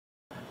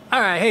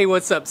Alright, hey,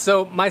 what's up?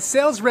 So my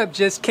sales rep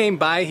just came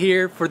by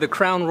here for the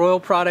Crown Royal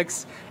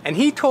products, and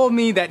he told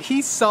me that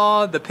he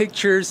saw the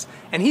pictures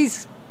and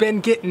he's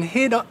been getting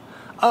hit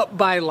up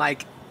by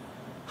like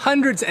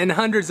hundreds and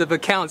hundreds of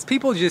accounts.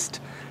 People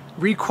just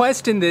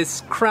requesting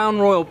this Crown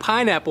Royal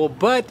pineapple,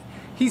 but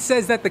he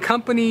says that the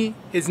company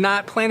is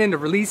not planning to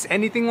release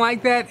anything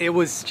like that. It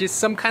was just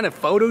some kind of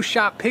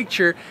Photoshop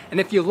picture, and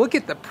if you look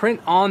at the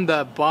print on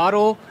the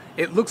bottle,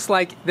 it looks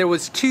like there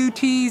was 2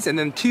 T's and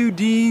then 2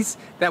 D's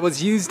that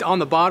was used on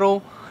the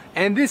bottle.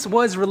 And this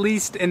was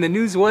released, and the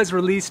news was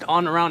released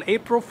on around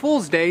April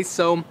Fool's Day,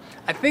 so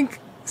I think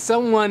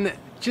someone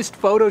just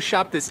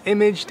photoshopped this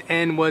image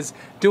and was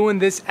doing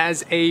this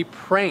as a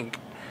prank.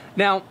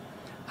 Now,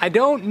 I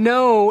don't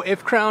know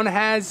if Crown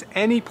has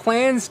any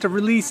plans to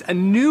release a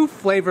new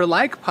flavor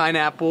like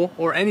pineapple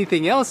or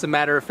anything else, as a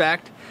matter of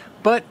fact,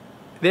 but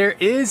there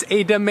is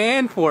a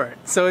demand for it.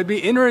 So it'd be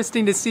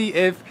interesting to see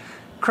if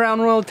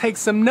Crown Royal takes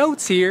some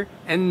notes here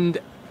and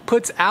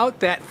puts out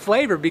that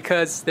flavor,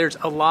 because there's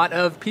a lot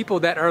of people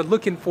that are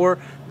looking for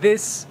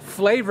this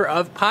flavor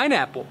of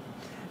pineapple.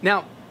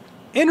 Now,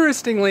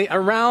 interestingly,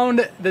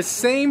 around the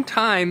same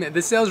time,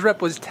 the sales rep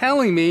was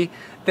telling me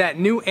that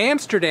New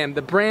Amsterdam,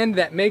 the brand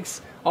that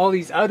makes all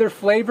these other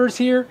flavors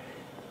here,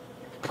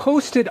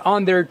 posted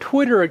on their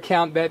Twitter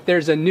account that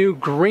there's a new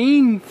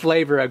green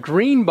flavor, a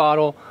green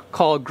bottle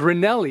called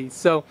Granelli.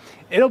 So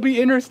it'll be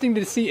interesting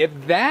to see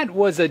if that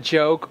was a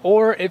joke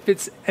or if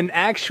it's an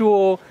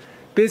actual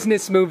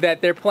business move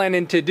that they're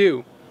planning to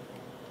do.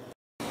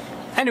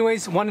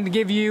 Anyways, wanted to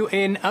give you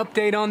an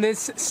update on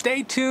this.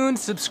 Stay tuned,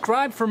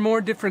 subscribe for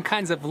more different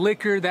kinds of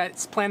liquor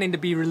that's planning to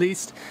be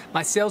released.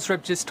 My sales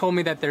rep just told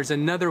me that there's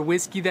another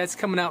whiskey that's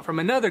coming out from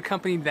another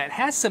company that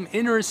has some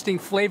interesting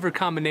flavor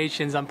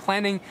combinations I'm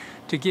planning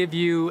to give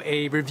you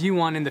a review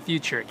on in the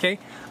future, okay?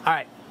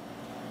 Alright,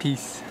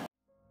 peace.